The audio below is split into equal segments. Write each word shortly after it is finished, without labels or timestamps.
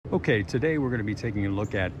Okay, today we're going to be taking a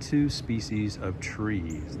look at two species of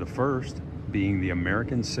trees. The first being the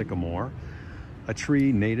American Sycamore, a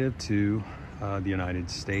tree native to the United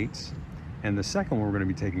States. And the second one we're going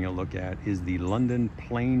to be taking a look at is the London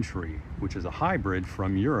Plane Tree, which is a hybrid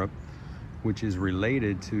from Europe, which is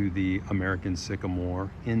related to the American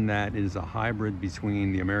Sycamore in that it is a hybrid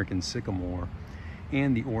between the American Sycamore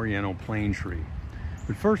and the Oriental Plane Tree.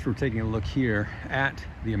 But first we're taking a look here at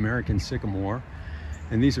the American Sycamore.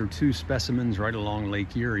 And these are two specimens right along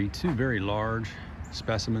Lake Erie, two very large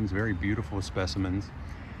specimens, very beautiful specimens.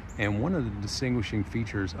 And one of the distinguishing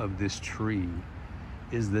features of this tree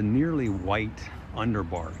is the nearly white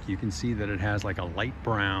underbark. You can see that it has like a light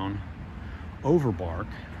brown overbark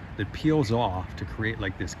that peels off to create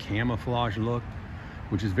like this camouflage look,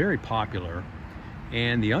 which is very popular.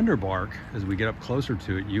 And the underbark, as we get up closer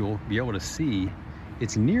to it, you'll be able to see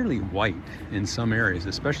it's nearly white in some areas,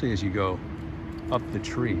 especially as you go up the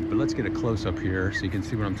tree. But let's get a close up here so you can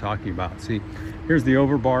see what I'm talking about. See, here's the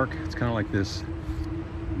overbark. It's kind of like this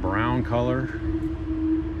brown color.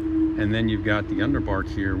 And then you've got the underbark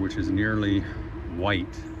here, which is nearly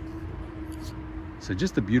white. So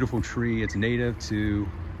just a beautiful tree. It's native to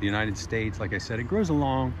the United States. Like I said, it grows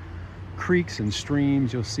along creeks and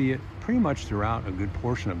streams. You'll see it pretty much throughout a good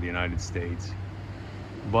portion of the United States.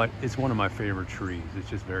 But it's one of my favorite trees. It's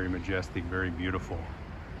just very majestic, very beautiful.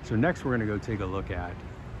 So next we're going to go take a look at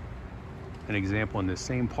an example in this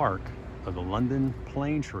same park of the London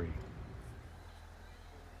Plane Tree.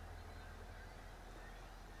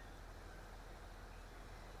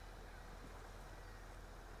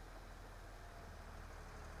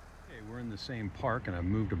 Okay, we're in the same park and I've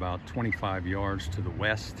moved about 25 yards to the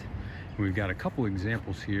west. And we've got a couple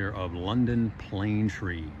examples here of London plane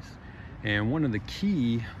trees. And one of the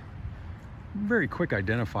key very quick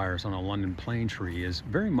identifiers on a London plane tree is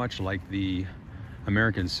very much like the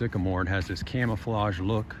American Sycamore. It has this camouflage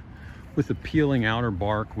look with the peeling outer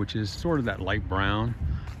bark, which is sort of that light brown,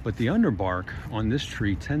 but the underbark on this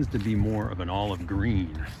tree tends to be more of an olive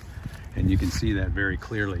green, and you can see that very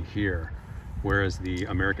clearly here. Whereas the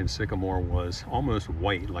American Sycamore was almost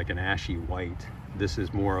white, like an ashy white, this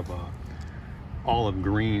is more of a olive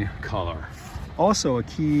green color. Also, a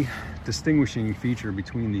key distinguishing feature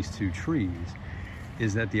between these two trees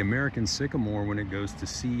is that the American Sycamore, when it goes to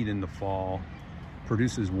seed in the fall,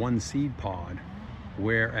 produces one seed pod,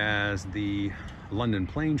 whereas the London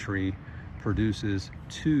Plane Tree produces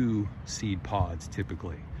two seed pods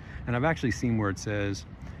typically. And I've actually seen where it says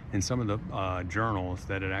in some of the journals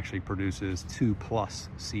that it actually produces 2+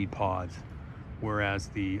 seed pods, whereas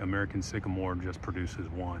the American Sycamore just produces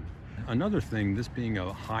one. Another thing, this being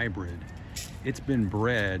a hybrid, it's been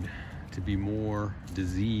bred to be more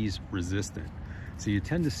disease resistant. So you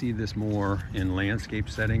tend to see this more in landscape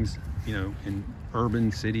settings, you know, in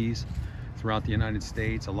urban cities throughout the United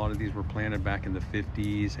States. A lot of these were planted back in the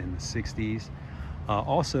 50s and the 60s.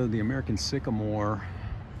 Also, the American Sycamore,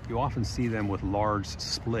 you often see them with large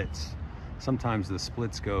splits. Sometimes the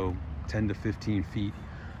splits go 10 to 15 feet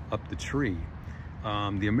up the tree.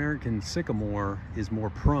 The American Sycamore is more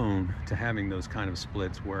prone to having those kind of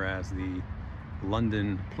splits, whereas the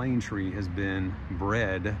London Plane Tree has been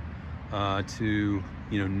bred to,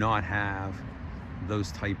 you know, not have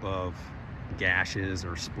those type of gashes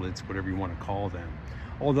or splits, whatever you want to call them.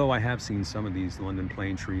 Although I have seen some of these London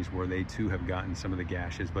Plane Trees where they too have gotten some of the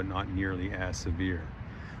gashes, but not nearly as severe.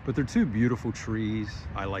 But they're two beautiful trees.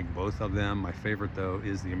 I like both of them. My favorite though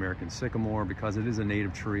is the American Sycamore because it is a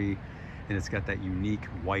native tree and it's got that unique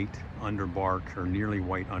white underbark or nearly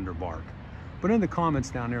white underbark. But in the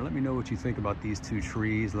comments down there, let me know what you think about these two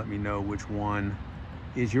trees. Let me know which one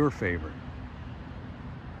is your favorite.